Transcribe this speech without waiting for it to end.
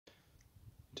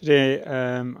Today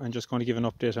I'm just going to give an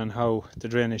update on how the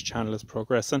drainage channel is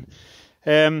progressing.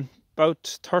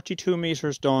 About 32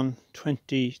 metres done,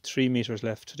 23 metres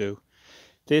left to do.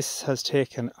 This has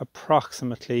taken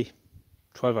approximately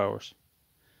 12 hours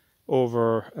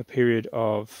over a period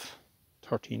of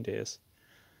 13 days.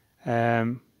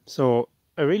 So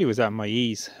I really was at my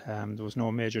ease. There was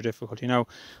no major difficulty. Now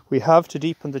we have to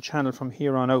deepen the channel from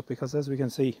here on out, because as we can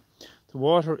see, the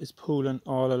water is pooling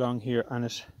all along here, and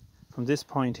it from this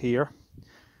point here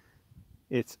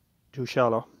it's too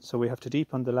shallow, so we have to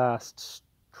deepen the last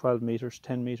 12 metres,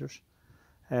 10 metres,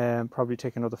 probably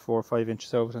take another 4 or 5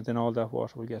 inches out, and then all that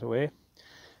water will get away.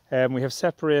 We have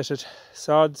separated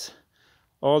sods.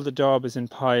 All the daub is in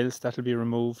piles that will be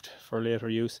removed for later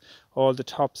use. All the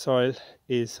topsoil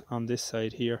is on this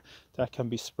side here. That can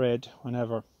be spread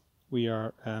whenever we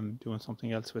are doing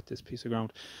something else with this piece of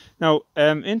ground. Now,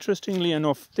 interestingly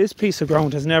enough, this piece of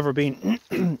ground has never been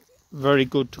very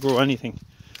good to grow anything,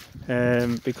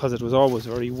 because it was always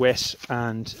very wet,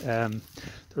 and there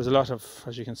was a lot of,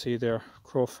 as you can see there,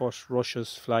 crowfoot,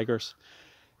 rushes, flaggers.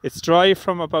 It's dry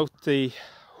from about the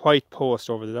white post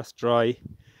over there, that's dry.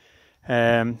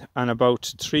 And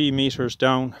about 3 metres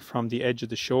down from the edge of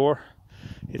the shore,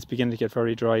 it's beginning to get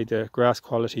very dry. The grass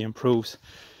quality improves.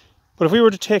 But if we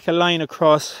were to take a line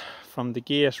across from the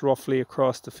gate roughly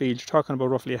across the field, you're talking about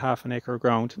roughly ½ an acre of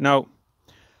ground. Now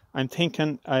I'm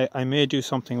thinking I may do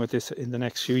something with this in the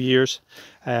next few years,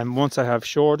 once I have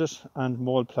shored it and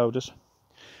mould ploughed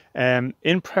it.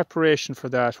 In preparation for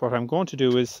that, what I'm going to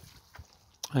do is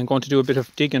I'm going to do a bit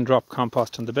of dig and drop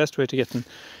compost, and the best way to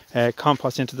get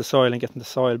compost into the soil and getting the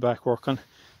soil back working.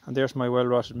 And there's my well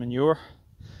rotted manure.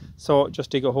 So just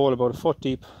dig a hole about 1 foot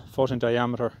deep, 1 foot in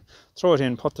diameter, throw it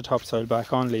in, put the topsoil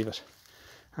back on, leave it.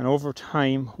 And over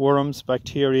time, worms,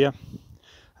 bacteria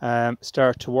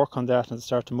start to work on that and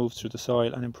start to move through the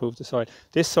soil and improve the soil.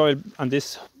 This soil and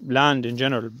this land in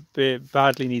general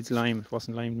badly needs lime. It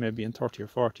wasn't limed maybe in 30 or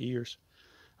 40 years.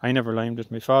 I never limed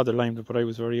it. My father limed it, but I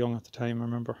was very young at the time, I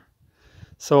remember.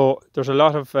 So there's a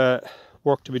lot of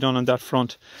work to be done on that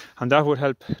front, and that would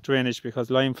help drainage,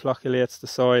 because lime flocculates the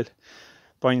soil,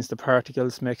 binds the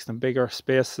particles, makes them bigger.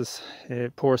 Spaces,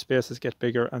 pore spaces get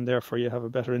bigger, and therefore you have a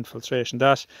better infiltration.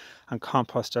 That and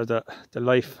compost are the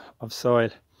life of soil.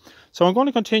 So I'm going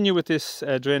to continue with this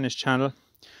drainage channel.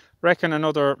 Reckon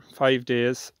another 5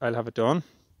 days I'll have it done.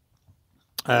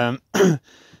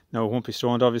 Now, it won't be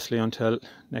stoned obviously until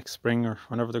next spring or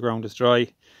whenever the ground is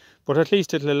dry, but at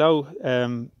least it'll allow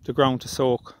the ground to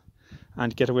soak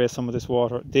and get away some of this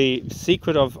water. The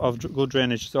secret of good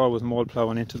drainage is always mould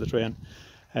ploughing into the drain.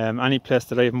 Any place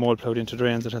that I've mould ploughed into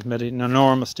drains, it has made an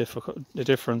enormous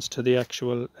difference to the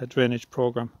actual drainage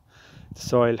programme. The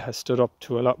soil has stood up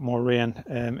to a lot more rain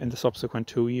in the subsequent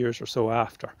 2 years or so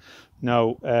after.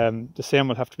 Now, the same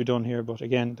will have to be done here, but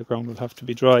again, the ground will have to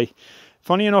be dry.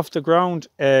 Funny enough, the ground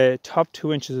top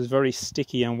 2 inches is very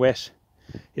sticky and wet.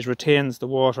 It retains the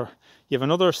water. You have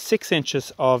another 6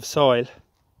 inches of soil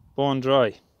bone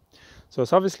dry. So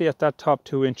it's obviously at that top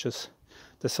 2 inches,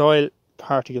 the soil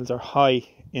particles are high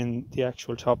in the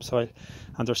actual topsoil,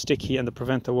 and they're sticky and they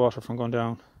prevent the water from going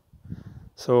down.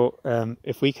 So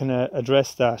if we can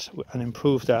address that and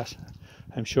improve that,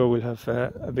 I'm sure we'll have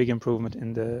a big improvement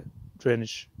in the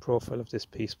drainage profile of this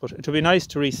piece. But it would be nice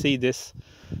to reseed this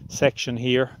section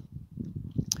here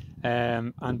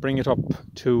and bring it up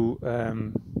to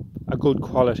a good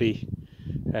quality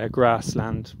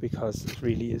grassland, because it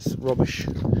really is rubbish.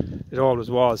 It always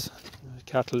was.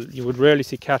 Cattle, you would rarely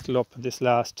see cattle up in this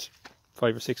last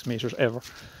 5 or 6 metres ever.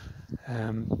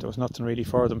 There was nothing really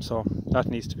for them, so that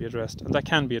needs to be addressed, and that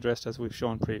can be addressed as we've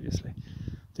shown previously.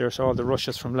 There's all the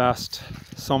rushes from last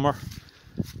summer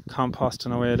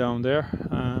composting away down there.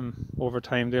 Over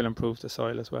time they'll improve the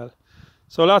soil as well.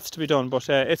 So lots to be done, but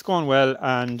it's going well,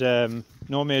 and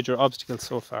no major obstacles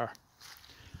so far.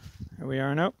 Here we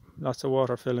are now, lots of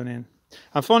water filling in.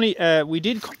 And funny, we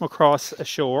did come across a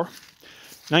shore.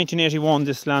 1981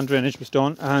 this land drainage was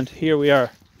done, and here we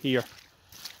are here.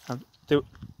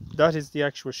 That is the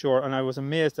actual shore, and I was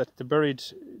amazed that they buried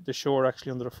the shore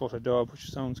actually under a foot of daub, which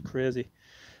sounds crazy.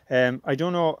 I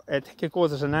don't know, I think it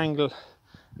goes at an angle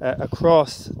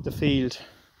across the field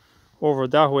over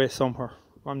that way somewhere.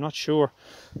 I'm not sure,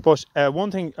 but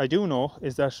one thing I do know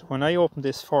is that when I opened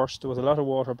this first, there was a lot of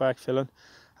water backfilling,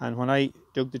 and when I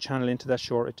dug the channel into that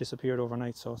shore, it disappeared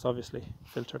overnight, so it's obviously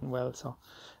filtered and well. So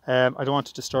I don't want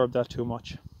to disturb that too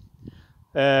much.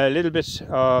 A little bit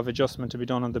of adjustment to be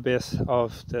done on the base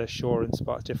of the shore in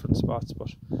different spots, but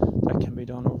that can be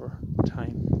done over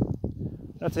time.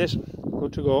 That's it.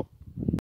 Good to go.